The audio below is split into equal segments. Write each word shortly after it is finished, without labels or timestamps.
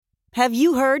Have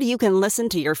you heard you can listen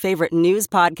to your favorite news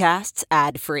podcasts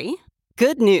ad-free?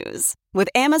 Good news! With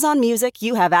Amazon Music,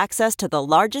 you have access to the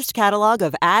largest catalog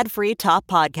of ad-free top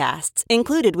podcasts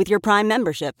included with your Prime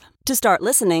membership. To start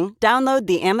listening, download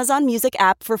the Amazon Music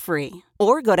app for free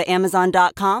or go to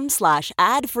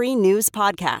amazon.com/ad-free news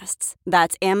podcasts.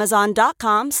 That's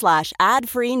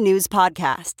amazon.com/ad-free news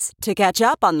podcasts to catch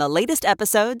up on the latest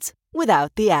episodes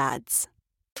without the ads.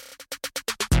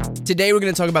 Today, we're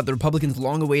going to talk about the Republicans'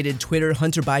 long-awaited Twitter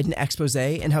Hunter Biden expose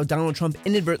and how Donald Trump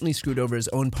inadvertently screwed over his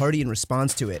own party in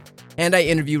response to it. And I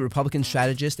interview Republican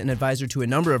strategist and advisor to a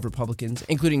number of Republicans,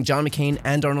 including John McCain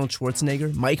and Arnold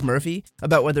Schwarzenegger, Mike Murphy,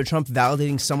 about whether Trump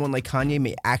validating someone like Kanye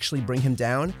may actually bring him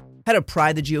down, how to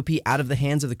pry the GOP out of the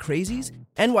hands of the crazies,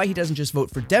 and why he doesn't just vote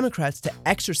for Democrats to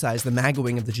exercise the MAGA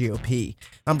wing of the GOP.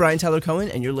 I'm Brian Tyler Cohen,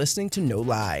 and you're listening to No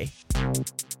Lie.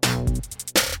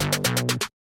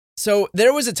 So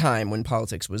there was a time when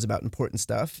politics was about important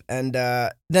stuff, and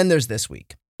then there's this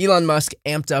week. Elon Musk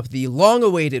amped up the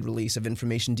long-awaited release of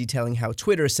information detailing how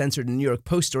Twitter censored a New York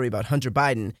Post story about Hunter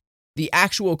Biden. The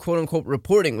actual quote-unquote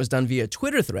reporting was done via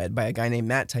Twitter thread by a guy named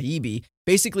Matt Taibbi,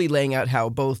 basically laying out how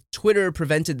both Twitter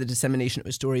prevented the dissemination of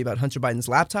a story about Hunter Biden's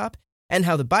laptop, and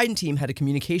how the Biden team had a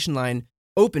communication line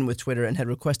open with Twitter and had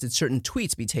requested certain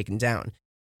tweets be taken down.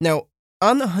 Now,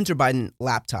 on the Hunter Biden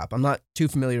laptop, I'm not too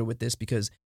familiar with this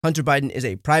because Hunter Biden is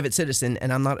a private citizen,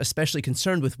 and I'm not especially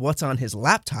concerned with what's on his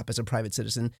laptop as a private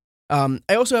citizen. I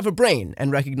also have a brain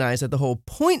and recognize that the whole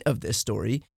point of this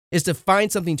story is to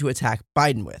find something to attack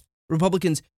Biden with.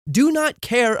 Republicans do not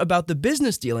care about the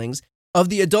business dealings of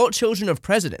the adult children of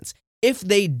presidents. If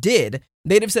they did,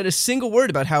 they'd have said a single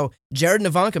word about how Jared and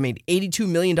Ivanka made $82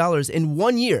 million in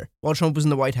 1 year while Trump was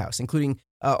in the White House, including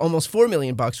almost $4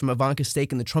 million from Ivanka's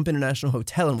stake in the Trump International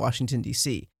Hotel in Washington,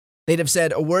 D.C. They'd have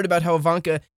said a word about how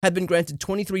Ivanka had been granted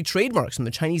 23 trademarks from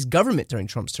the Chinese government during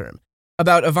Trump's term,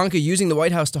 about Ivanka using the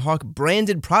White House to hawk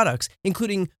branded products,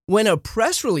 including when a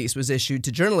press release was issued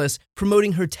to journalists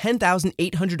promoting her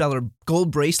 $10,800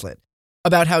 gold bracelet,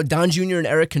 about how Don Jr. and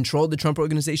Eric controlled the Trump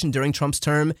organization during Trump's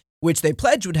term, which they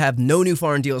pledged would have no new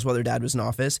foreign deals while their dad was in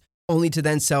office, only to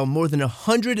then sell more than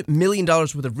 $100 million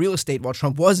worth of real estate while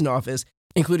Trump was in office,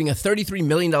 including a $33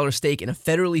 million stake in a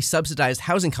federally subsidized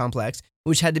housing complex,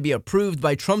 which had to be approved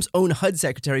by Trump's own HUD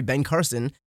Secretary, Ben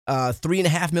Carson,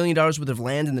 $3.5 million worth of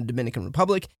land in the Dominican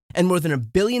Republic, and more than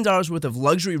 $1 billion worth of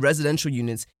luxury residential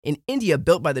units in India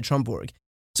built by the Trump org.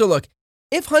 So look,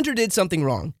 if Hunter did something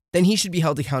wrong, then he should be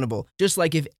held accountable, just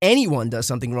like if anyone does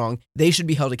something wrong, they should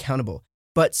be held accountable.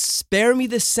 But spare me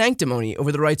the sanctimony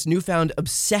over the right's newfound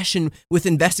obsession with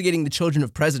investigating the children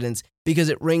of presidents, because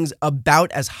it rings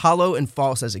about as hollow and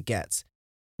false as it gets.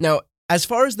 Now, as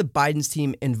far as the Biden's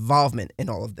team involvement in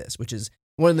all of this, which is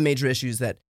one of the major issues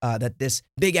that this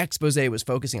big expose was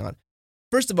focusing on,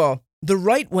 first of all, the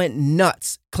right went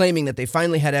nuts claiming that they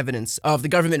finally had evidence of the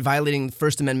government violating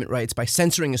First Amendment rights by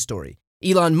censoring a story.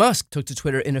 Elon Musk took to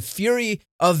Twitter in a fury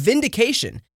of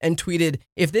vindication and tweeted,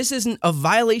 "If this isn't a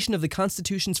violation of the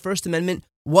Constitution's First Amendment,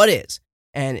 what is?"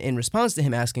 And in response to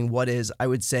him asking what is, I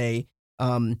would say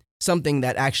something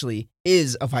that actually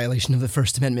is a violation of the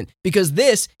First Amendment, because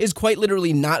this is quite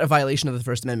literally not a violation of the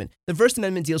First Amendment. The First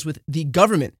Amendment deals with the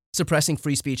government suppressing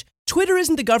free speech. Twitter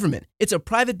isn't the government. It's a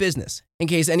private business. In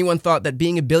case anyone thought that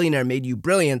being a billionaire made you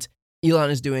brilliant, Elon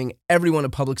is doing everyone a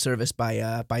public service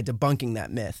by debunking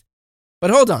that myth.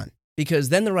 But hold on, because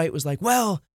then the right was like,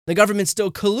 well, the government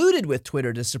still colluded with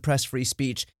Twitter to suppress free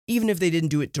speech, even if they didn't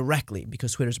do it directly,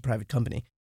 because Twitter's a private company.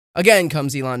 Again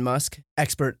comes Elon Musk,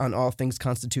 expert on all things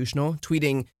constitutional,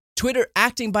 tweeting, "Twitter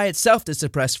acting by itself to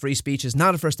suppress free speech is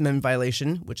not a First Amendment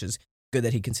violation," which is good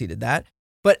that he conceded that,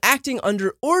 "but acting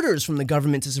under orders from the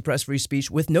government to suppress free speech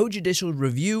with no judicial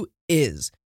review is."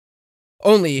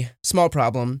 Only, small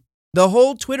problem, the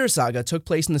whole Twitter saga took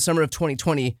place in the summer of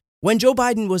 2020, when Joe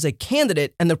Biden was a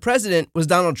candidate and the president was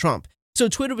Donald Trump. So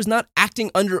Twitter was not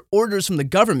acting under orders from the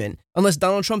government unless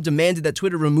Donald Trump demanded that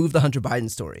Twitter remove the Hunter Biden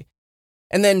story.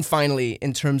 And then finally,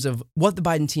 in terms of what the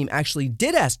Biden team actually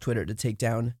did ask Twitter to take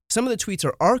down, some of the tweets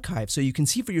are archived so you can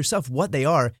see for yourself what they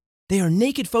are. They are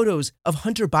naked photos of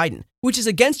Hunter Biden, which is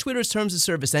against Twitter's terms of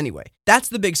service anyway. That's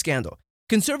the big scandal.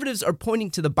 Conservatives are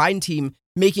pointing to the Biden team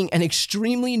making an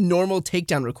extremely normal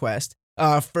takedown request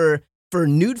for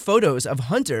nude photos of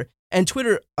Hunter, and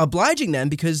Twitter obliging them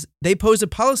because they pose a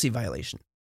policy violation.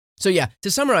 So yeah, to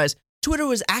summarize, Twitter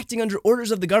was acting under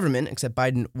orders of the government, except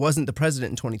Biden wasn't the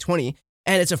president in 2020,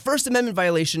 and it's a First Amendment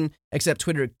violation, except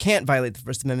Twitter can't violate the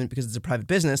First Amendment because it's a private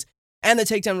business, and the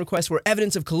takedown requests were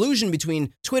evidence of collusion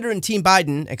between Twitter and Team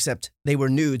Biden, except they were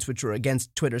nudes, which were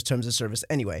against Twitter's terms of service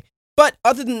anyway. But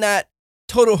other than that,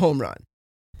 total home run.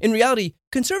 In reality,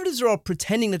 conservatives are all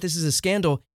pretending that this is a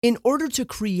scandal in order to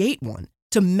create one,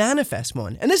 to manifest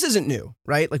one. And this isn't new,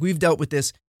 right? Like, we've dealt with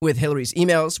this with Hillary's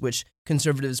emails, which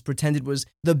conservatives pretended was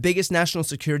the biggest national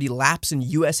security lapse in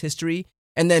U.S. history.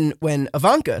 And then when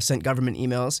Ivanka sent government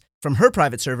emails from her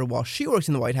private server while she worked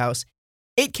in the White House,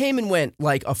 it came and went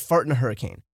like a fart in a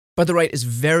hurricane. But the right is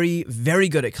very, very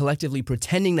good at collectively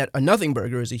pretending that a nothing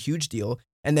burger is a huge deal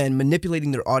and then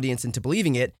manipulating their audience into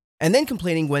believing it, and then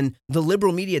complaining when the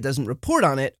liberal media doesn't report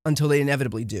on it until they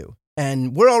inevitably do.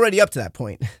 And we're already up to that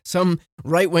point. Some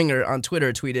right-winger on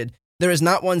Twitter tweeted, "There is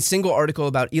not one single article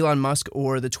about Elon Musk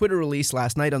or the Twitter release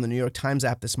last night on the New York Times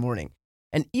app this morning."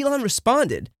 And Elon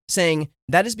responded, saying,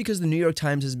 "That is because the New York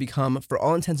Times has become, for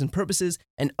all intents and purposes,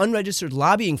 an unregistered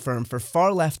lobbying firm for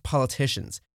far-left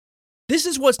politicians." This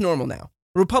is what's normal now.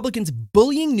 Republicans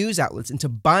bullying news outlets into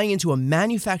buying into a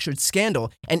manufactured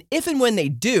scandal, and if and when they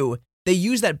do, they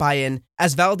use that buy-in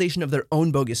as validation of their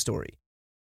own bogus story.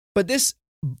 But this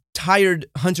tired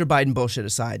Hunter Biden bullshit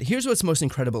aside, here's what's most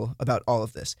incredible about all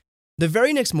of this. The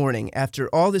very next morning,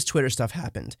 after all this Twitter stuff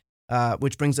happened,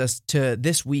 which brings us to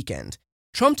this weekend,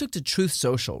 Trump took to Truth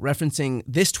Social, referencing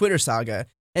this Twitter saga,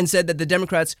 and said that the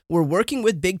Democrats were working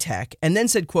with big tech, and then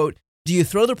said, quote, "Do you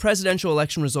throw the presidential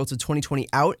election results of 2020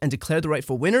 out and declare the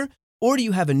rightful winner? Or do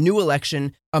you have a new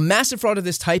election? A massive fraud of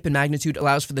this type and magnitude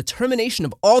allows for the termination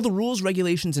of all the rules,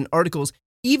 regulations, and articles,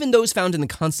 even those found in the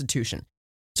Constitution."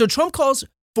 So Trump calls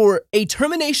for a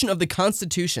termination of the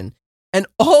Constitution, and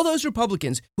all those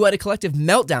Republicans who had a collective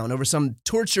meltdown over some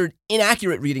tortured,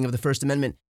 inaccurate reading of the First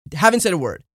Amendment haven't said a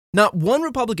word. Not one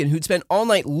Republican who'd spent all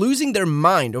night losing their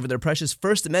mind over their precious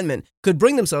First Amendment could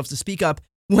bring themselves to speak up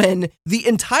when the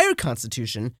entire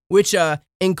Constitution, which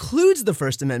includes the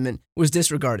First Amendment, was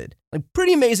disregarded. Like,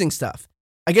 pretty amazing stuff.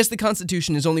 I guess the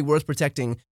Constitution is only worth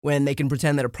protecting when they can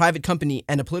pretend that a private company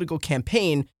and a political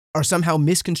campaign are somehow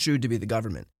misconstrued to be the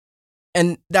government.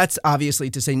 And that's obviously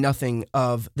to say nothing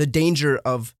of the danger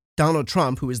of Donald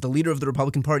Trump, who is the leader of the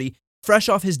Republican Party, fresh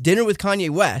off his dinner with Kanye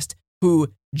West,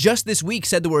 who just this week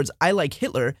said the words, "I like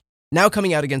Hitler," now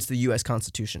coming out against the U.S.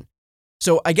 Constitution.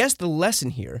 So I guess the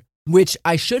lesson here, which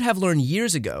I should have learned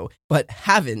years ago, but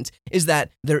haven't, is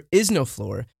that there is no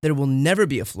floor, there will never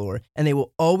be a floor, and they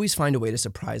will always find a way to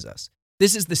surprise us.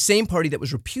 This is the same party that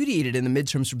was repudiated in the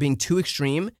midterms for being too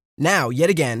extreme, now, yet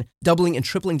again, doubling and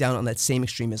tripling down on that same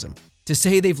extremism. To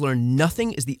say they've learned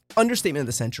nothing is the understatement of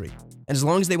the century. And as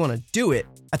long as they want to do it,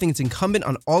 I think it's incumbent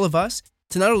on all of us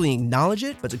to not only acknowledge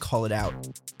it, but to call it out.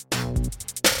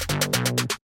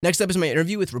 Next up is my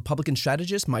interview with Republican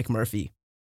strategist Mike Murphy.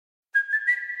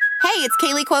 Hey, it's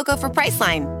Kaylee Cuoco for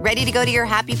Priceline. Ready to go to your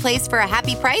happy place for a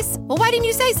happy price? Well, why didn't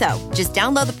you say so? Just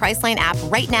download the Priceline app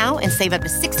right now and save up to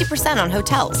 60% on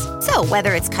hotels. So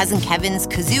whether it's Cousin Kevin's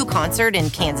Kazoo Concert in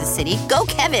Kansas City, go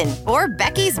Kevin, or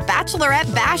Becky's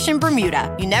Bachelorette Bash in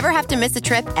Bermuda, you never have to miss a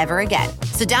trip ever again.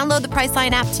 So download the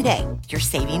Priceline app today. Your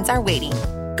savings are waiting.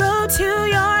 Go to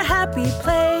your happy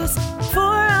place for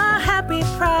a happy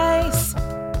price.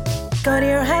 Go to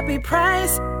your happy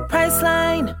price,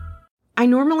 Priceline. I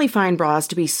normally find bras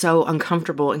to be so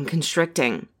uncomfortable and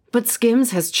constricting, but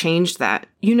Skims has changed that.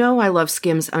 You know I love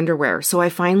Skims underwear, so I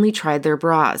finally tried their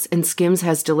bras, and Skims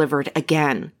has delivered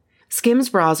again. Skims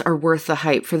bras are worth the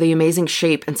hype for the amazing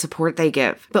shape and support they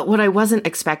give, but what I wasn't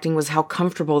expecting was how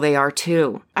comfortable they are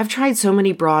too. I've tried so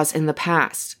many bras in the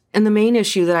past, and the main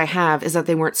issue that I have is that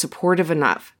they weren't supportive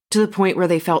enough, to the point where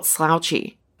they felt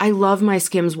slouchy. I love my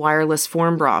Skims wireless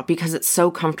form bra because it's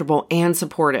so comfortable and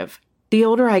supportive. The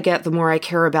older I get, the more I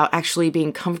care about actually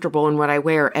being comfortable in what I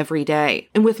wear every day.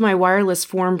 And with my wireless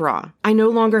form bra, I no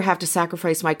longer have to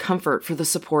sacrifice my comfort for the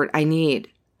support I need.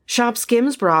 Shop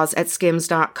Skims bras at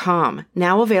skims.com,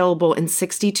 now available in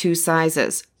 62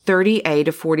 sizes, 30A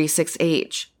to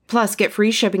 46H. Plus, get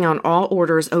free shipping on all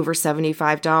orders over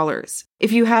 $75.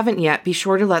 If you haven't yet, be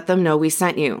sure to let them know we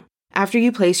sent you. After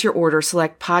you place your order,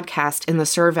 select podcast in the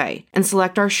survey and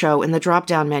select our show in the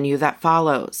drop-down menu that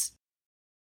follows.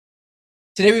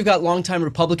 Today we've got longtime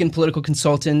Republican political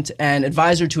consultant and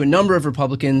advisor to a number of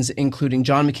Republicans, including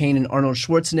John McCain and Arnold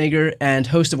Schwarzenegger, and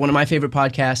host of one of my favorite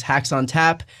podcasts, Hacks on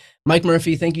Tap. Mike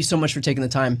Murphy, thank you so much for taking the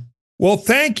time. Well,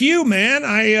 thank you, man.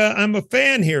 I'm a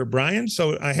fan here, Brian,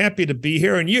 so I'm happy to be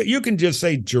here. And you can just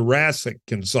say Jurassic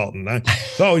consultant.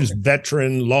 It's always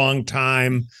veteran, long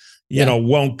time,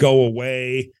 won't go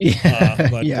away.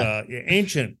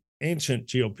 Ancient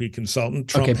GOP consultant,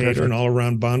 Trump hater, and all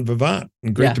around bon vivant.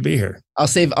 And great to be here. I'll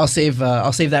save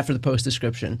that for the post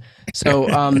description. So,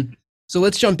 So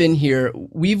let's jump in here.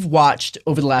 We've watched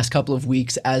over the last couple of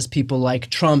weeks as people like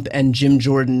Trump and Jim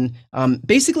Jordan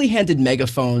basically handed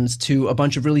megaphones to a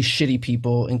bunch of really shitty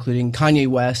people, including Kanye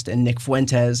West and Nick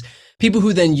Fuentes, people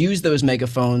who then use those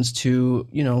megaphones to,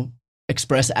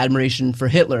 express admiration for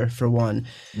Hitler, for one.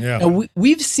 Yeah. Now,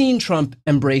 we've seen Trump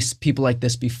embrace people like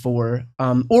this before,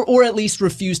 or at least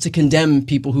refuse to condemn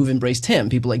people who've embraced him,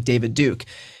 people like David Duke.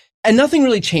 And nothing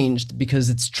really changed because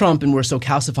it's Trump and we're so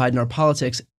calcified in our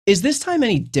politics. Is this time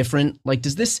any different? Like,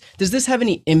 does this have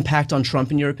any impact on Trump,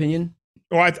 in your opinion?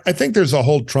 Well, I think there's a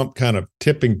whole Trump kind of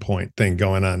tipping point thing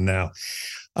going on now.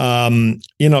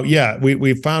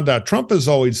 We found out Trump has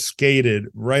always skated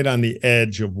right on the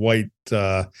edge of white,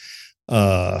 what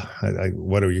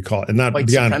do you call it? Not white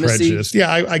beyond supremacy? prejudice.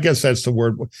 Yeah, I guess that's the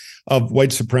word, of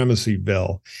white supremacy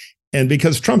bill. And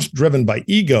because Trump's driven by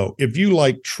ego, if you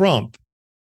like Trump,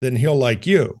 then he'll like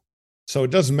you. So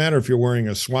it doesn't matter if you're wearing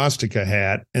a swastika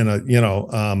hat and a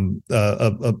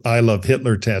I love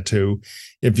Hitler tattoo.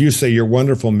 If you say you're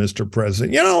wonderful, Mr.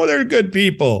 President, they're good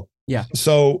people. Yeah.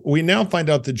 So we now find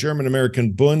out the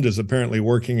German-American Bund is apparently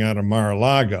working out of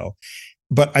Mar-a-Lago.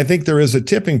 But I think there is a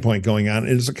tipping point going on.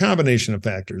 And it's a combination of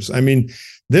factors. I mean,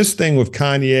 this thing with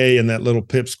Kanye and that little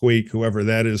pipsqueak, whoever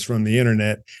that is from the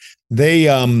internet,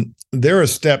 they're a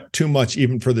step too much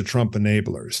even for the Trump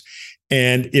enablers.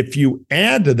 And if you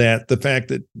add to that the fact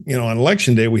that, on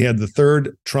Election Day, we had the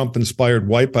third Trump-inspired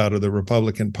wipeout of the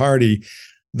Republican Party,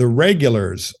 the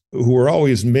regulars who were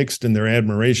always mixed in their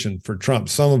admiration for Trump,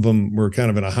 some of them were kind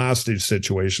of in a hostage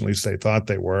situation, at least they thought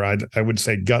they were. I would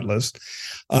say gutless.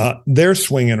 They're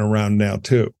swinging around now,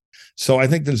 too. So I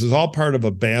think this is all part of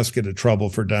a basket of trouble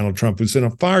for Donald Trump, who's in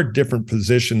a far different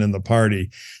position in the party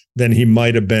than he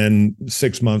might have been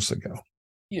 6 months ago.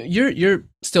 You're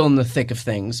still in the thick of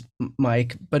things,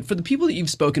 Mike, but for the people that you've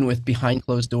spoken with behind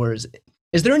closed doors,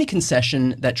 is there any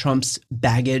concession that Trump's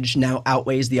baggage now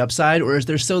outweighs the upside, or is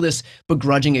there still this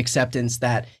begrudging acceptance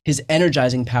that his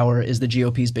energizing power is the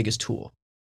GOP's biggest tool?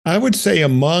 I would say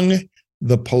among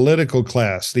the political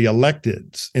class, the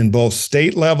electeds in both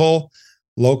state level,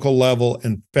 local level,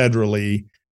 and federally,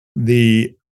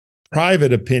 the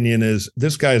private opinion is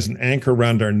this guy's an anchor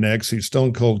around our necks. He's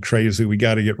stone cold crazy. We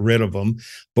got to get rid of him.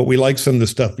 But we like some of the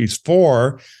stuff he's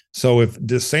for. So if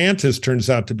DeSantis turns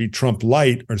out to be Trump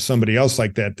light or somebody else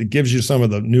like that, that gives you some of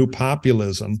the new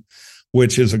populism,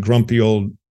 which is a grumpy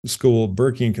old school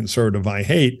Burkean conservative I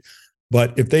hate.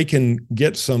 But if they can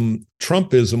get some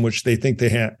Trumpism, which they think they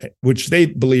have, which they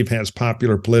believe has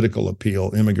popular political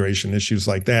appeal, immigration issues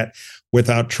like that,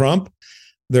 without Trump,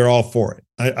 they're all for it.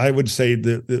 I would say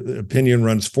the opinion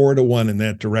runs 4-1 in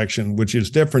that direction, which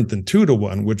is different than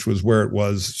 2-1, which was where it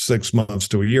was 6 months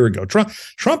to a year ago.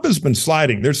 Trump has been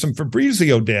sliding. There's some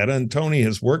Fabrizio data, and Tony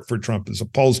has worked for Trump as a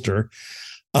pollster,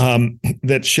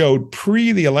 that showed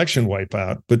pre the election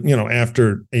wipeout, but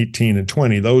after 18 and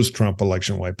 20, those Trump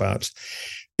election wipeouts,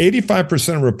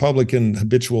 85% of Republican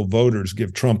habitual voters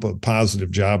give Trump a positive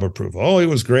job approval. Oh, he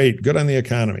was great. Good on the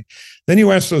economy. Then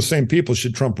you ask those same people,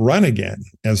 should Trump run again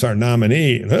as our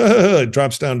nominee? It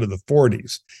drops down to the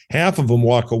 40s. Half of them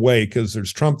walk away because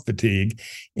there's Trump fatigue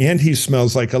and he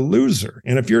smells like a loser.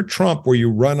 And if you're Trump, where you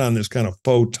run on this kind of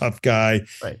faux tough guy,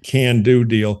 right, can-do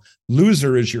deal,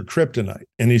 loser is your kryptonite.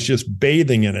 And he's just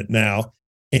bathing in it now.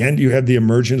 And you have the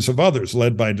emergence of others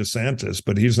led by DeSantis,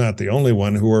 but he's not the only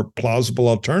one, who are plausible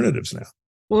alternatives now.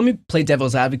 Well, let me play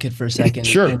devil's advocate for a second.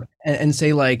 Sure. And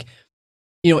say, like,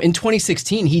 in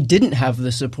 2016, he didn't have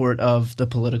the support of the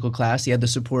political class. He had the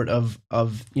support of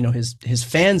his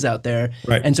fans out there.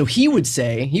 Right. And so he would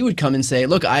come and say,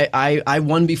 look, I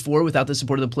won before without the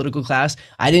support of the political class.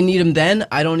 I didn't need him then.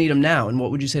 I don't need him now. And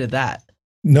what would you say to that?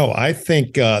 No, I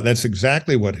think that's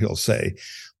exactly what he'll say.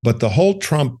 But the whole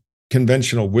Trump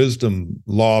conventional wisdom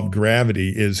law of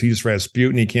gravity is he's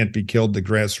Rasputin, he can't be killed, the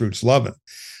grassroots love him.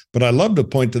 But I love to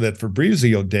point to that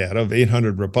Fabrizio data of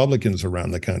 800 Republicans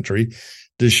around the country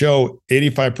to show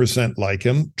 85% like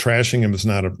him. Trashing him is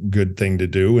not a good thing to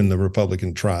do in the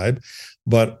Republican tribe,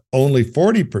 but only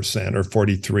 40% or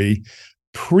 43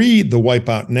 pre the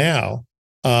wipeout now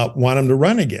want him to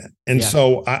run again. And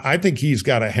so I think he's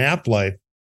got a half-life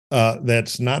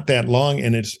that's not that long,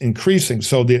 and it's increasing.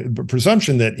 So the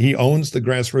presumption that he owns the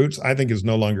grassroots, I think, is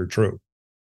no longer true.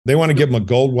 They want to give him a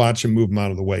gold watch and move him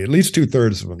out of the way. At least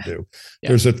 2/3 of them do. Yeah.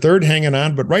 There's a third hanging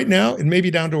on, but right now it may be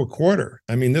down to a quarter.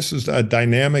 I mean, this is a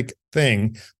dynamic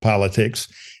thing, politics,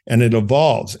 and it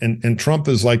evolves. And Trump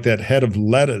is like that head of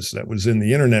lettuce that was in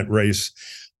the internet race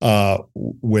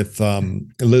with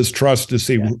Liz Truss to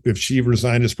see if she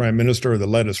resigned as prime minister or the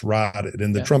lettuce rotted.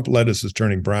 And the Trump lettuce is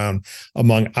turning brown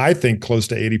among, I think, close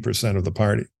to 80% of the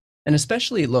party. And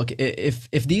especially, look, if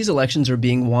these elections are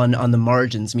being won on the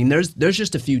margins, I mean, there's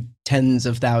just a few tens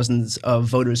of thousands of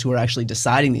voters who are actually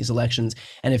deciding these elections.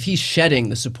 And if he's shedding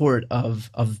the support of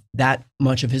that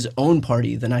much of his own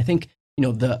party, then I think,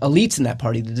 the elites in that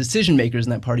party, the decision makers in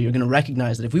that party are going to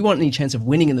recognize that if we want any chance of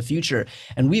winning in the future,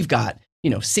 and we've got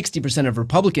 60% of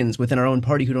Republicans within our own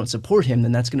party who don't support him,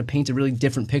 then that's going to paint a really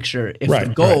different picture if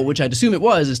the goal, which I'd assume it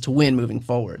was, is to win moving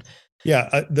forward. Yeah,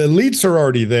 the elites are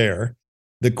already there.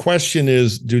 The question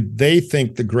is, do they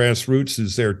think the grassroots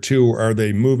is there too, or are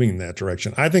they moving in that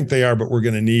direction? I think they are, but we're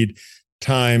going to need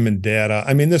time and data.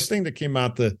 I mean, this thing that came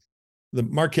out, the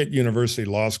Marquette University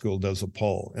Law School does a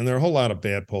poll, and there are a whole lot of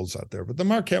bad polls out there, but the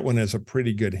Marquette one has a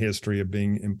pretty good history of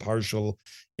being impartial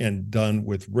and done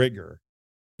with rigor.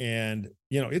 And,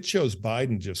 it shows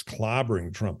Biden just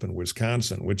clobbering Trump in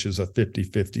Wisconsin, which is a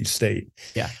 50-50 state.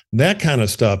 Yeah. That kind of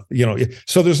stuff,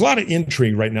 so there's a lot of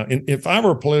intrigue right now. And if I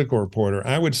were a political reporter,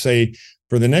 I would say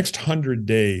for the next 100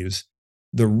 days,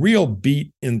 the real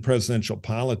beat in presidential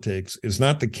politics is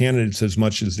not the candidates as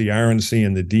much as the RNC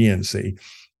and the DNC,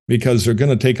 because they're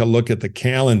going to take a look at the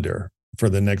calendar for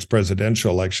the next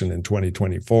presidential election in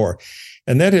 2024.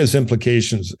 And that has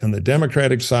implications on the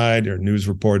Democratic side. Or news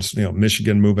reports,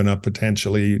 Michigan moving up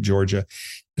potentially, Georgia.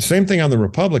 Same thing on the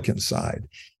Republican side.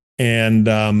 And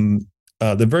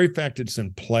the very fact it's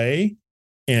in play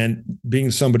and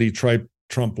being somebody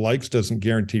Trump likes doesn't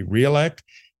guarantee reelect.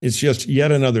 It's just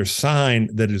yet another sign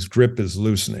that his grip is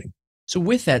loosening. So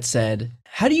with that said,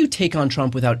 how do you take on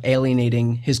Trump without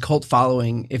alienating his cult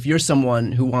following if you're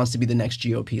someone who wants to be the next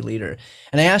GOP leader?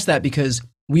 And I ask that because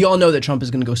we all know that Trump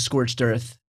is going to go scorched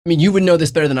earth. I mean, you would know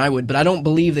this better than I would, but I don't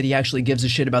believe that he actually gives a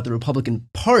shit about the Republican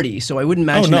Party. So I wouldn't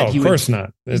imagine that he would. Of course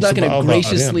not. He's not going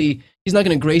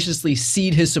to graciously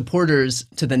cede his supporters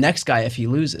to the next guy if he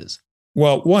loses.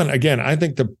 Well, again, I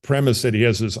think the premise that he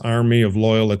has this army of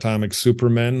loyal atomic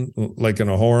supermen, like in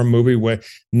a horror movie,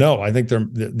 I think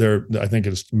I think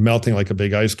it's melting like a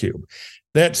big ice cube.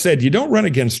 That said, you don't run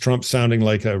against Trump sounding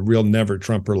like a real never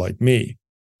Trumper like me.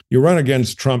 You run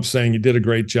against Trump saying you did a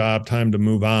great job, time to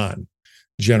move on.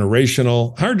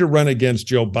 Generational. Hard to run against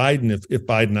Joe Biden if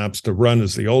Biden opts to run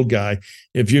as the old guy,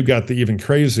 if you've got the even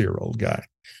crazier old guy.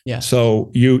 Yeah.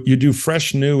 So you do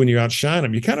fresh, new, and you outshine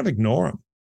him. You kind of ignore him.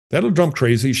 That'll drive him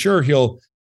crazy. Sure, he'll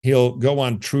go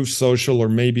on Truth Social, or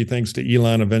maybe thanks to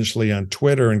Elon eventually on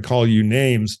Twitter, and call you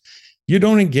names. You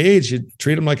don't engage. You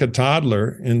treat him like a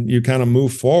toddler, and you kind of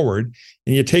move forward,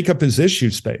 and you take up his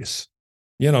issue space.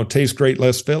 Tastes great,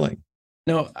 less filling.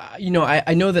 No,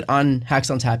 I know that on Hacks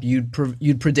on Tap, you'd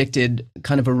predicted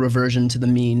kind of a reversion to the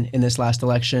mean in this last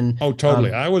election. Oh,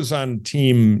 totally. I was on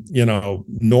team,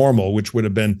 normal, which would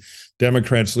have been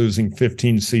Democrats losing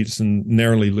 15 seats and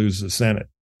narrowly lose the Senate.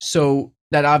 So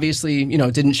that obviously,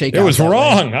 didn't shake out. It was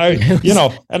wrong.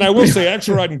 And I will say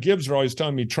Axelrod and Gibbs are always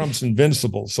telling me Trump's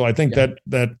invincible. So I think that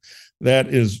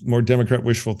is more Democrat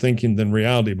wishful thinking than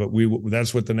reality. But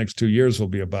that's what the next 2 years will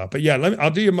be about. But yeah, I'll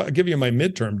give you my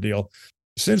midterm deal.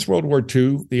 Since World War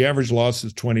II, the average loss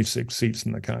is 26 seats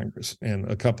in the Congress and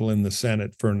a couple in the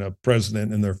Senate for a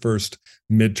president in their first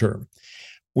midterm.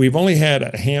 We've only had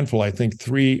a handful, I think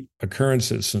 3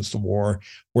 occurrences since the war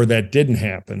where that didn't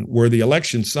happen, where the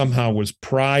election somehow was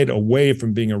pried away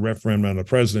from being a referendum on the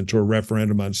president to a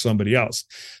referendum on somebody else.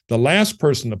 The last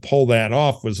person to pull that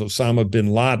off was Osama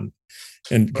bin Laden.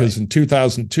 And because in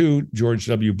 2002, George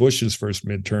W. Bush's first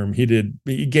midterm,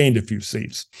 he gained a few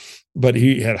seats, but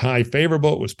he had high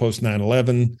favorable. It was post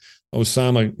 9/11.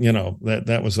 Osama,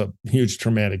 that was a huge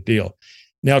traumatic deal.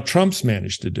 Now Trump's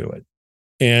managed to do it.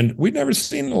 And we'd never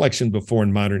seen an election before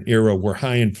in modern era where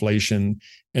high inflation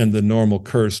and the normal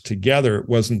curse together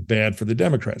wasn't bad for the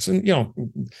Democrats. And,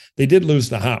 they did lose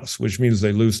the House, which means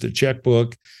they lose the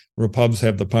checkbook. Republicans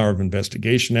have the power of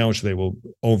investigation now, which they will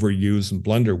overuse and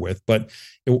blunder with. But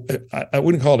I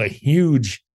wouldn't call it a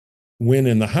huge win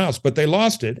in the House, but they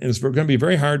lost it. And it's going to be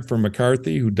very hard for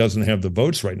McCarthy, who doesn't have the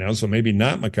votes right now, so maybe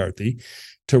not McCarthy,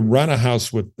 to run a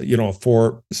House with,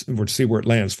 we'll see where it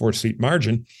lands, 4-seat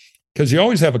margin. Because you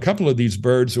always have a couple of these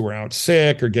birds who are out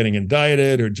sick or getting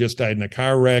indicted or just died in a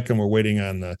car wreck, and we're waiting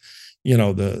on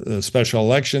the special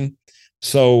election.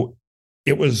 So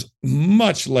it was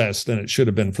much less than it should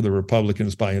have been for the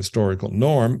Republicans by historical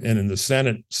norm. And in the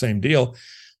Senate, same deal.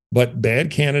 But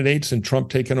bad candidates and Trump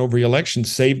taking over the election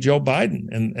saved Joe Biden.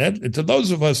 And to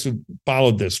those of us who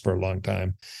followed this for a long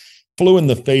time, flew in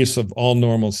the face of all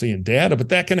normalcy and data, but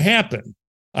that can happen.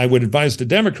 I would advise the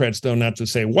Democrats, though, not to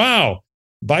say, wow,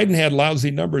 Biden had lousy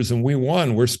numbers and we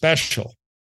won. We're special.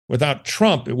 Without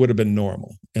Trump, it would have been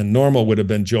normal. And normal would have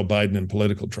been Joe Biden in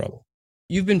political trouble.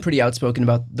 you've been pretty outspoken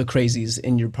about the crazies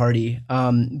in your party.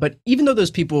 But even though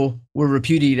those people were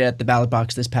repudiated at the ballot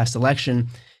box this past election,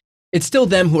 it's still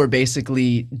them who are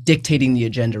basically dictating the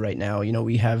agenda right now. You know,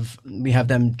 we have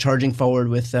them charging forward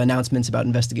with announcements about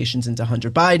investigations into Hunter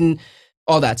Biden,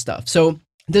 all that stuff. So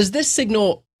does this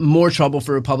signal more trouble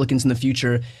for Republicans in the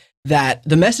future, that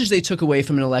the message they took away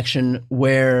from an election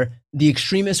where the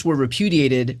extremists were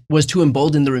repudiated was to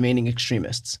embolden the remaining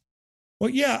extremists? Well,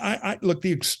 yeah, I look,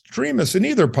 the extremists in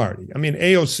either party. I mean,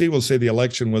 AOC will say the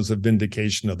election was a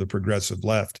vindication of the progressive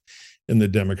left in the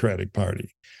Democratic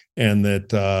Party, and that,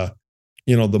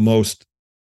 the most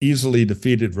easily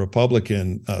defeated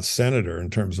Republican senator in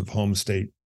terms of home state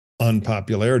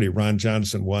unpopularity, Ron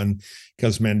Johnson, won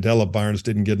because Mandela Barnes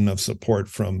didn't get enough support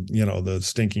from, the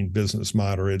stinking business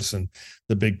moderates, and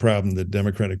the big problem the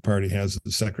Democratic Party has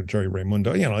is Secretary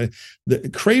Raimundo. The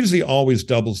crazy always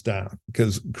doubles down,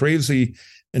 because crazy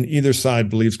and either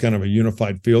side believes kind of a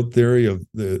unified field theory of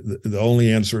the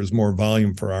only answer is more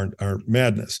volume for our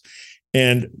madness.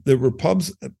 And the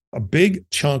Repubs, a big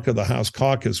chunk of the House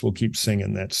caucus will keep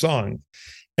singing that song.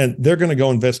 And they're going to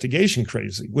go investigation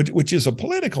crazy, which is a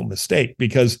political mistake,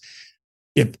 because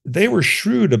if they were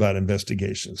shrewd about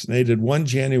investigations, they did one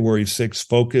January 6th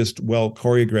focused, well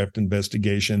choreographed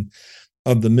investigation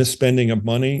of the misspending of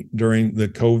money during the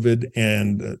COVID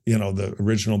and the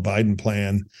original Biden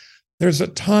plan. There's a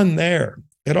ton there.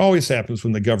 It always happens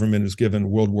when the government is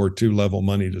given World War II level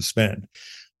money to spend.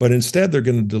 But instead, they're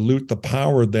going to dilute the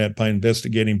power of that by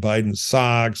investigating Biden's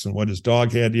socks and what his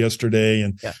dog had yesterday,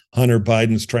 and Hunter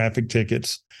Biden's traffic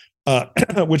tickets,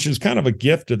 which is kind of a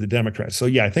gift to the Democrats. So,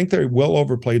 yeah, I think they will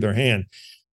overplay their hand.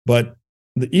 But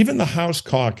even the House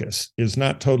caucus is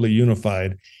not totally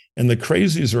unified, and the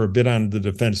crazies are a bit on the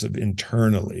defensive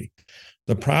internally.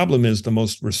 The problem is the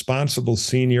most responsible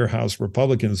senior House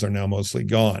Republicans are now mostly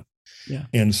gone. Yeah.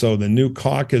 And so the new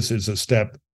caucus is a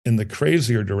step in the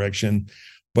crazier direction.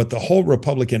 But the whole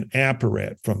Republican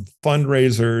apparatus, from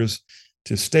fundraisers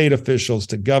to state officials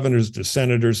to governors to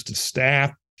senators to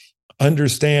staff,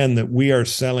 understand that we are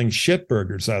selling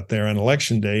shitburgers out there on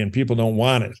election day, and people don't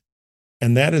want it.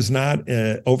 And that is not,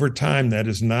 over time, that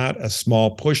is not a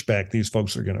small pushback these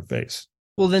folks are going to face.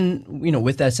 Well, then,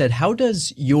 with that said, how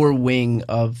does your wing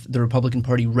of the Republican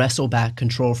Party wrestle back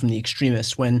control from the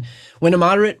extremists when a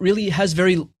moderate really has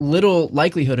very little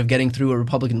likelihood of getting through a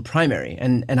Republican primary?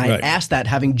 And I asked that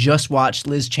having just watched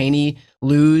Liz Cheney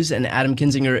lose and Adam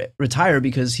Kinzinger retire,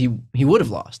 because he would have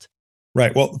lost.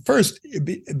 Right. Well, first,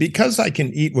 because I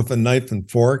can eat with a knife and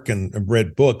fork and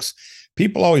read books,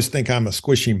 people always think I'm a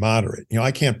squishy moderate.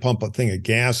 I can't pump a thing of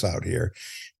gas out here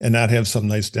and not have some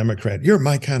nice Democrat. You're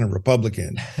my kind of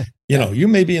Republican. You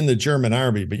may be in the German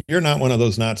army, but you're not one of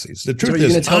those Nazis. The truth is, are you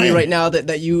going to tell me right now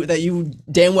that you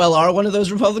damn well are one of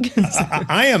those Republicans?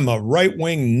 I am a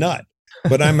right-wing nut,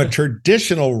 but I'm a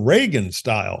traditional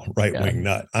Reagan-style right-wing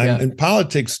nut. I'm in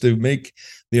politics to make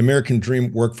the American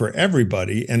dream work for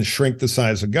everybody and shrink the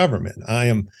size of government. I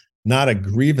am not a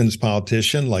grievance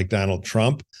politician like Donald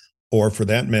Trump, or for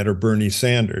that matter, Bernie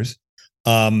Sanders.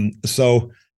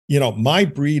 My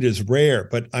breed is rare,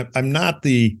 but I'm not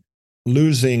the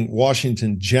losing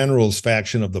Washington Generals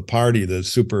faction of the party, the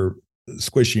super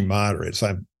squishy moderates.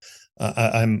 I'm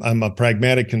a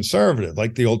pragmatic conservative,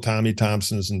 like the old Tommy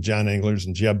Thompsons and John Englers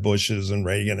and Jeb Bushes and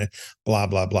Reagan and blah,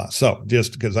 blah, blah. So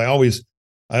just because I always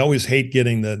hate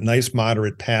getting the nice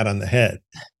moderate pat on the head.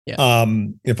 Yeah.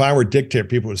 If I were dictator,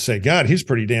 people would say, God, he's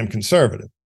pretty damn conservative.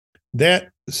 That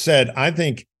said, I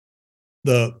think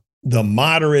the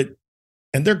moderate,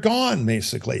 and they're gone,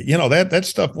 basically. That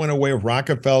stuff went away with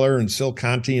Rockefeller and Sil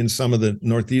Conti and some of the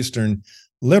Northeastern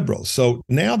liberals. So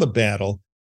now the battle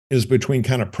is between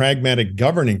kind of pragmatic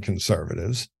governing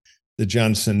conservatives, the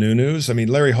John Sununu's. I mean,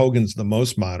 Larry Hogan's the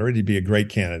most moderate. He'd be a great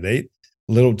candidate,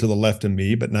 a little to the left of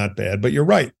me, but not bad. But you're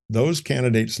right. Those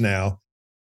candidates now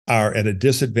are at a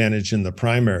disadvantage in the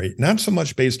primary, not so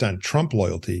much based on Trump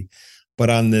loyalty, but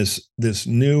on this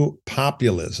new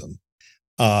populism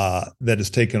that has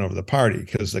taken over the party,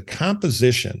 because the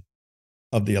composition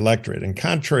of the electorate, and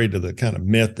contrary to the kind of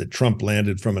myth that Trump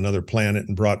landed from another planet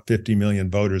and brought 50 million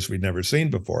voters we'd never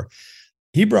seen before,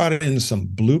 he brought in some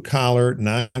blue-collar,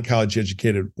 non-college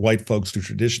educated white folks who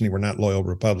traditionally were not loyal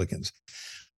Republicans.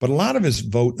 But a lot of his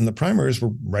vote in the primaries were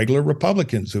regular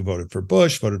Republicans who voted for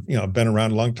Bush, been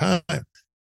around a long time.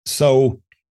 So,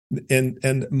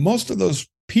 and most of those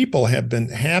people have been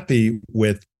happy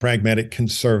with pragmatic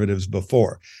conservatives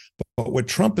before. But what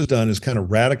Trump has done is kind of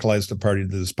radicalized the party to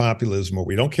this populism where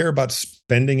we don't care about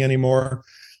spending anymore.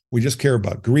 We just care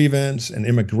about grievance and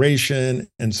immigration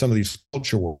and some of these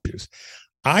culture issues.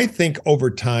 I think over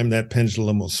time that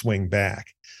pendulum will swing back.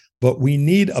 but we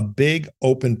need a big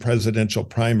open presidential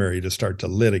primary to start to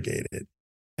litigate it.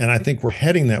 And I think we're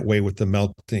heading that way with the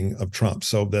melting of Trump.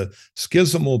 So the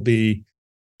schism will be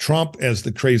Trump as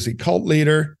the crazy cult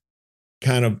leader,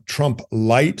 kind of Trump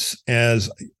lights as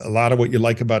a lot of what you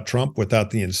like about Trump without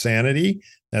the insanity.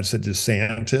 That's a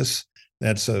DeSantis.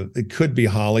 It could be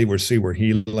Hawley. We'll see where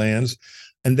he lands.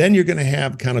 And then you're going to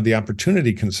have kind of the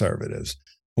opportunity conservatives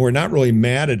who are not really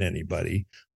mad at anybody,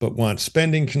 but want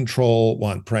spending control,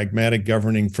 want pragmatic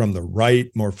governing from the right,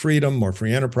 more freedom, more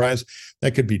free enterprise.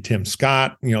 That could be Tim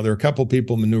Scott. There are a couple of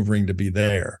people maneuvering to be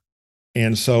there.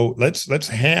 And so let's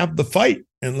have the fight,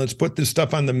 and let's put this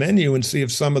stuff on the menu and see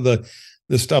if some of the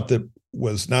stuff that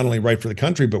was not only right for the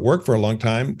country, but worked for a long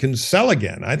time can sell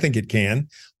again. I think it can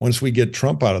once we get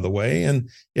Trump out of the way. And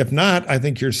if not, I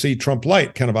think you'll see Trump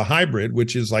light, kind of a hybrid,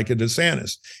 which is like a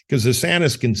DeSantis, because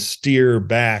DeSantis can steer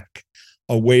back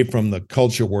away from the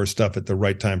culture war stuff at the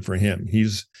right time for him.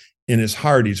 He's in his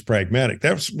heart, he's pragmatic.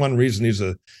 That's one reason he's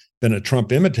been a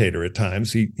Trump imitator at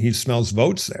times. He smells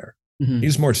votes there. Mm-hmm.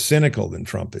 He's more cynical than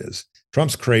Trump is.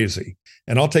 Trump's crazy.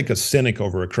 And I'll take a cynic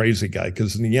over a crazy guy,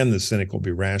 because in the end, the cynic will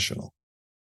be rational.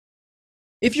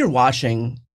 If you're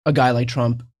watching a guy like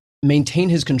Trump maintain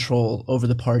his control over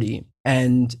the party,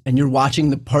 and you're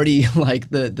watching the party, like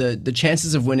the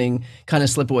chances of winning kind of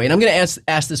slip away. And I'm going to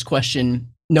ask this question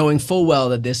knowing full well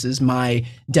that this is my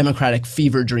Democratic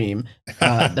fever dream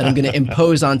that I'm going to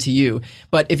impose onto you.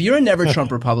 But if you're a never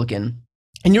Trump Republican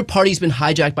and your party's been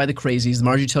hijacked by the crazies, the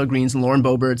Marjorie Taylor Greenes and Lauren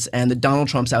Boeberts and the Donald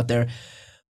Trumps out there,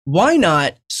 why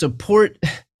not support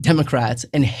Democrats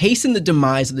and hasten the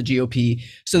demise of the GOP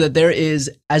so that there is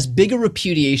as big a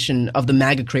repudiation of the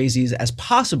MAGA crazies as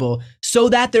possible, so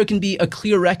that there can be a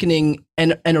clear reckoning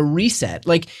and a reset?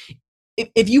 Like,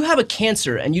 if you have a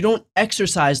cancer and you don't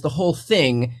exercise the whole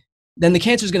thing, then the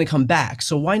cancer is going to come back.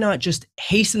 So why not just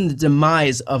hasten the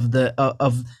demise of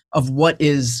of what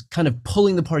is kind of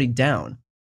pulling the party down?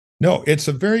 No, it's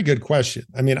a very good question.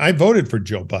 I mean, I voted for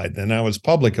Joe Biden and I was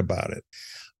public about it.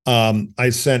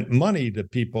 I sent money to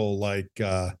people like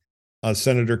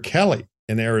Senator Kelly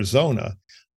in Arizona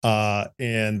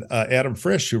and Adam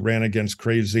Frisch, who ran against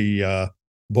crazy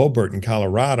Boebert in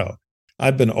Colorado.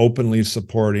 I've been openly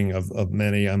supporting of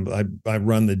many. I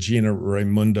run the Gina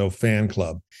Raimundo fan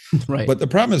club. Right. But the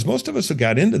problem is most of us who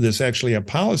got into this actually have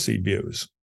policy views.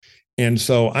 And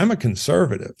so I'm a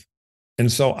conservative.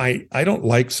 And so I don't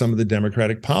like some of the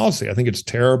Democratic policy. I think it's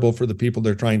terrible for the people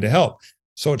they're trying to help.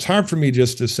 So it's hard for me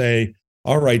just to say,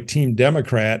 all right, Team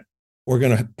Democrat, we're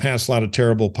going to pass a lot of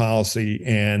terrible policy,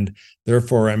 and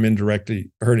therefore I'm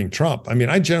indirectly hurting Trump. I mean,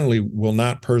 I generally will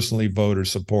not personally vote or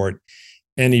support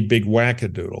any big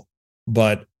wackadoodle,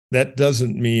 but that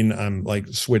doesn't mean I'm like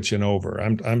switching over.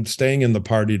 I'm staying in the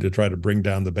party to try to bring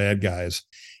down the bad guys,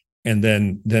 and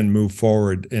then move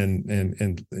forward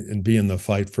and be in the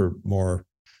fight for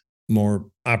more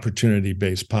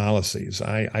opportunity-based policies.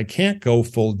 I can't go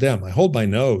full Dem. I hold my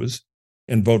nose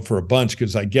and vote for a bunch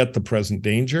because I get the present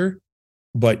danger,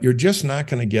 but you're just not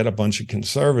going to get a bunch of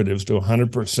conservatives to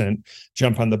 100%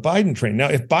 jump on the Biden train. Now,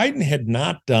 if Biden had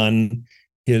not done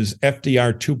his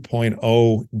FDR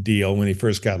 2.0 deal when he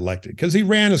first got elected, because he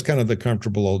ran as kind of the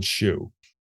comfortable old shoe,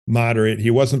 moderate.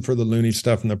 He wasn't for the loony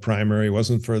stuff in the primary. He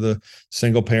wasn't for the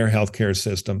single-payer healthcare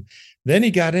system. Then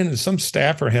he got in and some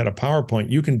staffer had a PowerPoint,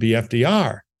 you can be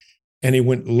FDR. And he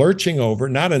went lurching over,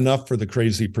 not enough for the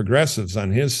crazy progressives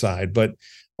on his side, but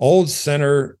old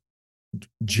Senator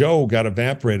Joe got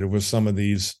evaporated with some of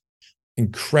these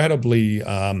incredibly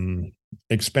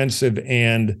expensive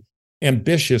and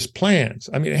ambitious plans.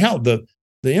 I mean, hell, the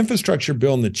infrastructure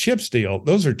bill and the CHIPS deal,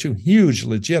 those are two huge,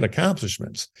 legit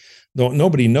accomplishments. Though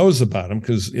nobody knows about them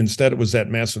because instead it was that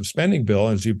massive spending bill,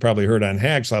 as you've probably heard on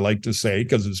Hacks, I like to say,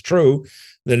 because it's true,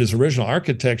 that his original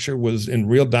architecture was in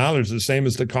real dollars the same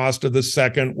as the cost of the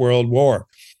Second World War.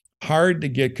 Hard to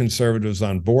get conservatives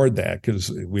on board that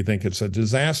because we think it's a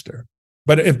disaster.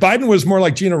 But if Biden was more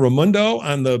like Gina Raimundo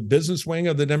on the business wing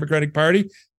of the Democratic Party,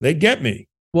 they'd get me.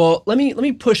 Well, let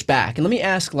me push back and let me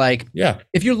ask, like,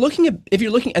 if you're looking,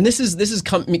 and this is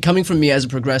coming from me as a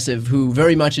progressive who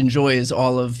very much enjoys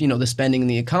all of the spending and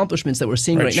the accomplishments that we're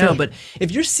seeing right now. But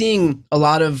if you're seeing a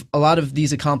lot of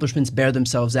these accomplishments bear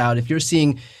themselves out, if you're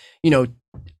seeing,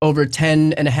 over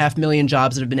 10.5 million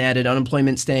jobs that have been added,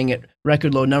 unemployment staying at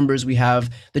record low numbers, we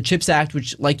have the CHIPS Act,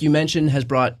 which, like you mentioned, has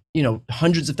brought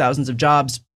hundreds of thousands of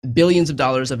jobs, billions of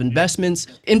dollars of investments,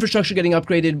 infrastructure getting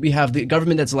upgraded. We have the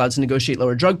government that's allowed to negotiate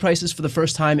lower drug prices for the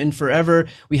first time in forever.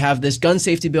 We have this gun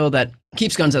safety bill that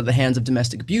keeps guns out of the hands of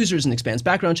domestic abusers and expands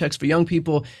background checks for young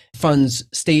people, funds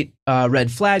state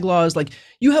red flag laws. Like,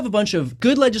 you have a bunch of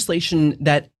good legislation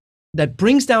that that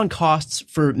brings down costs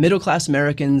for middle-class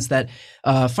Americans, that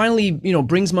finally,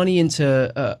 brings money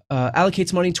into,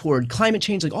 allocates money toward climate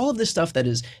change, like all of this stuff that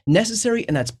is necessary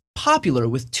and that's popular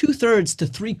with 2/3 to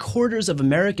 3/4 of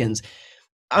Americans.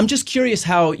 I'm just curious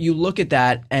how you look at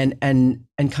that and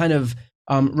kind of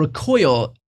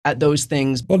recoil at those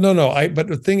things. Well, no. But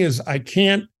the thing is, I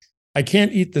can't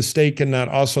eat the steak and not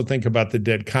also think about the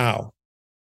dead cow.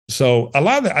 So a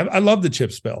lot of I love the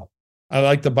CHIPS bill. I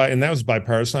like and that was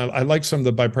bipartisan. I like some of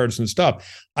the bipartisan stuff.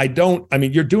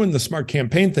 You're doing the smart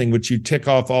campaign thing, which you tick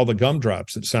off all the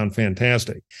gumdrops that sound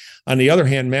fantastic. On the other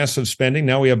hand, massive spending.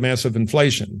 Now we have massive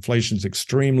inflation. Inflation's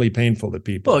extremely painful to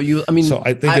people. Well, so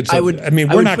I think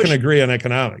we're not going to agree on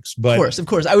economics, but of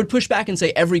course, I would push back and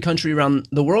say every country around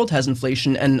the world has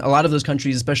inflation, and a lot of those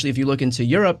countries, especially if you look into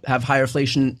Europe, have higher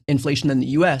inflation than the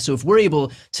U.S. So if we're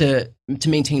able to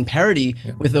maintain parity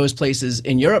with those places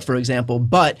in Europe, for example,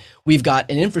 but we've got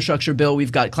an infrastructure bill,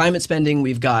 we've got climate spending,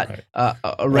 we've got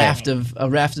a raft of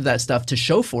that stuff to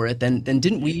show for it, then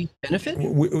didn't we benefit?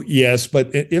 Yes,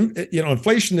 but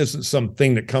inflation isn't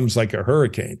something that comes like a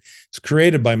hurricane. It's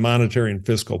created by monetary and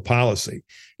fiscal policy.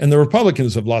 And the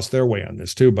Republicans have lost their way on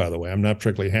this too, by the way. I'm not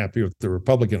particularly happy with the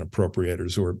Republican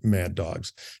appropriators who are mad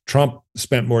dogs. Trump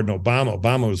spent more than Obama.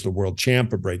 Obama was the world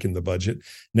champ of breaking the budget.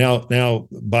 Now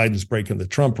Biden's breaking the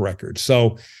Trump record.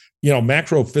 So,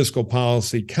 macro fiscal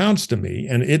policy counts to me,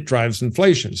 and it drives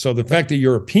inflation. So the fact that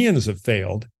Europeans have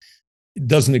failed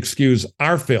doesn't excuse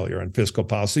our failure in fiscal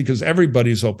policy, because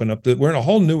everybody's opened up. We're in a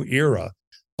whole new era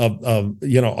of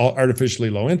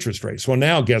artificially low interest rates. Well,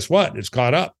 now guess what? It's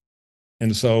caught up.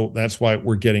 And so that's why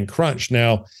we're getting crunched.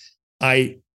 Now,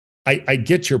 I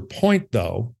get your point,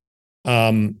 though.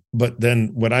 But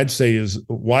then what I'd say is,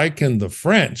 why can the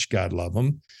French, God love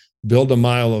them, build a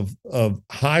mile of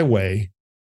highway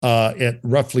at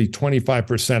roughly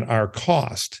 25% our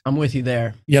cost? I'm with you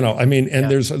there.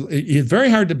 It's very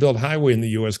hard to build highway in the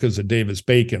U.S. because of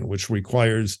Davis-Bacon, which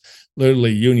requires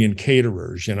literally union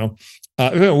caterers.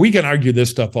 We can argue this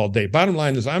stuff all day. Bottom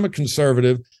line is, I'm a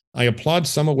conservative. I applaud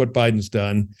some of what Biden's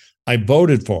done. I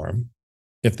voted for him.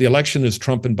 If the election is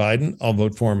Trump and Biden, I'll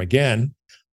vote for him again.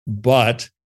 But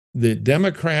the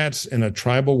Democrats in a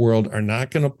tribal world are not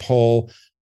going to poll,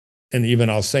 and even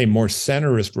I'll say more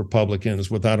centrist Republicans,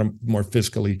 without a more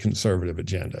fiscally conservative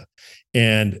agenda.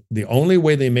 And the only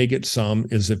way they may get some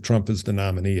is if Trump is the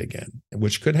nominee again,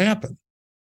 which could happen.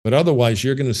 But otherwise,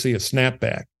 you're going to see a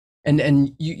snapback.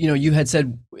 And you had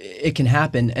said it can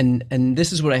happen, and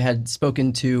this is what I had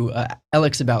spoken to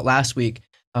Alex about last week,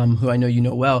 who I know you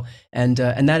know well, and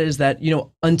that is that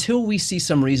until we see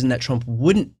some reason that Trump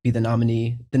wouldn't be the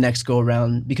nominee the next go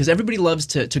around, because everybody loves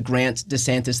to grant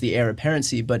DeSantis the heir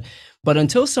apparency, but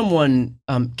until someone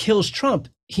kills Trump,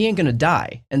 he ain't gonna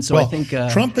die. And so I think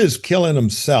Trump is killing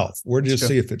himself. We're just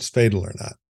see if it's fatal or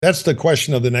not. That's the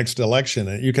question of the next election,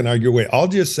 and you can argue away. I'll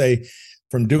just say,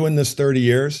 from doing this 30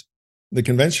 years. The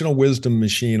conventional wisdom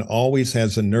machine always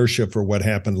has inertia for what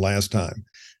happened last time.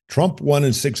 Trump won in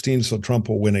 2016, so Trump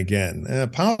will win again.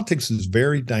 Politics is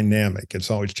very dynamic.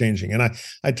 It's always changing. And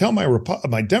I tell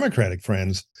my Democratic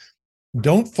friends,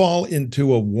 don't fall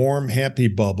into a warm, happy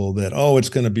bubble that, it's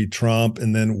going to be Trump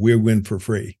and then we win for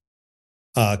free.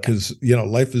 Because,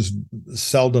 life is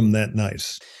seldom that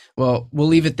nice. Well, we'll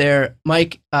leave it there.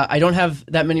 Mike, I don't have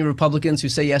that many Republicans who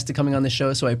say yes to coming on the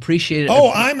show, so I appreciate it.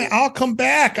 I'll come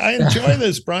back. I enjoy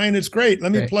this, Brian. It's great.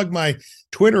 Let me plug my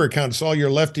Twitter account so all your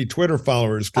lefty Twitter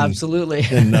followers can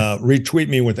retweet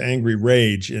me with angry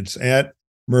rage. It's at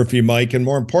Murphy Mike. And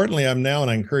more importantly, and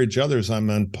I encourage others, I'm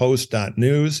on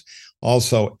post.news,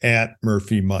 also at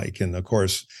Murphy Mike. And of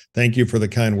course, thank you for the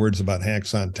kind words about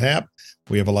Hacks on Tap.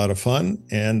 We have a lot of fun,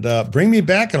 and bring me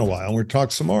back in a while and we'll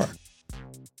talk some more.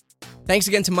 Thanks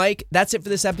again to Mike. That's it for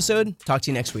this episode. Talk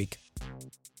to you next week.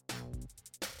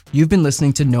 You've been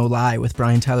listening to No Lie with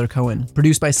Brian Tyler Cohen,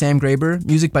 produced by Sam Graber,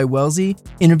 music by Wellesley,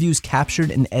 interviews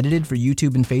captured and edited for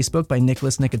YouTube and Facebook by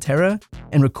Nicholas Nicotera,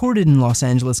 and recorded in Los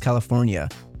Angeles, California.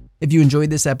 If you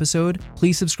enjoyed this episode,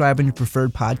 please subscribe on your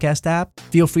preferred podcast app.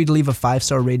 Feel free to leave a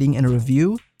 5-star rating and a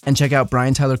review, and check out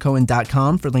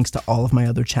BrianTylerCohen.com for links to all of my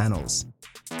other channels.